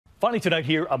Finally tonight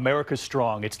here, America's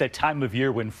Strong. It's that time of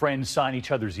year when friends sign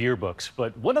each other's yearbooks,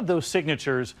 but one of those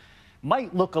signatures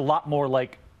might look a lot more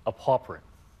like a paw print.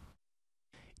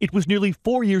 It was nearly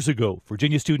 4 years ago,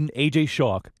 Virginia student A.J.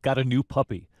 Schalk got a new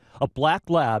puppy, a black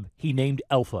lab he named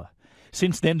Alpha.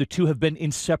 Since then, the two have been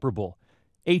inseparable.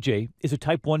 A.J. is a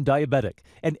type 1 diabetic,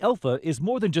 and Alpha is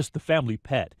more than just the family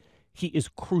pet. He is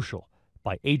crucial,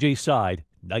 by A.J.'s side,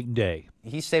 night and day.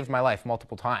 He saved my life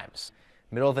multiple times.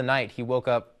 Middle of the night, he woke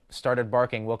up, started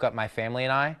barking, woke up my family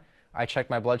and I. I checked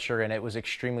my blood sugar and it was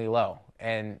extremely low.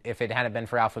 And if it hadn't been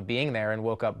for Alpha being there and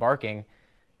woke up barking,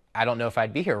 I don't know if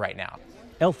I'd be here right now.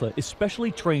 Alpha is specially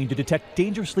trained to detect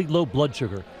dangerously low blood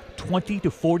sugar 20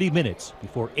 to 40 minutes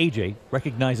before AJ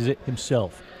recognizes it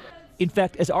himself. In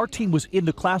fact, as our team was in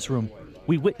the classroom,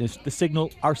 we witnessed the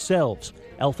signal ourselves,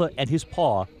 Alpha and his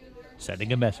paw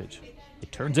sending a message.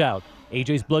 It turns out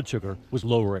AJ's blood sugar was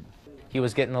lowering. He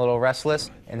was getting a little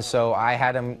restless, and so I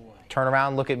had him turn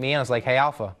around, look at me, and I was like, "Hey,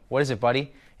 Alpha, what is it,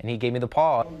 buddy?" And he gave me the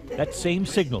paw. That same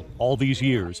signal all these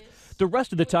years. The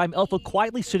rest of the time, Alpha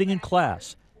quietly sitting in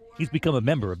class. He's become a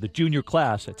member of the junior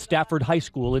class at Stafford High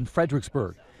School in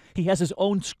Fredericksburg. He has his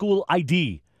own school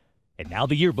ID. And now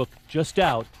the yearbook just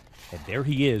out, and there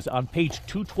he is on page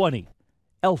 220.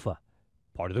 Alpha,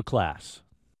 part of the class.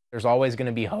 There's always going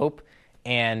to be hope,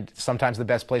 and sometimes the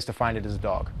best place to find it is a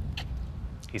dog.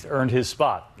 He's earned his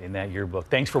spot in that yearbook.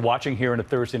 Thanks for watching here on a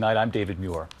Thursday night. I'm David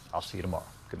Muir. I'll see you tomorrow.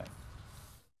 Good night.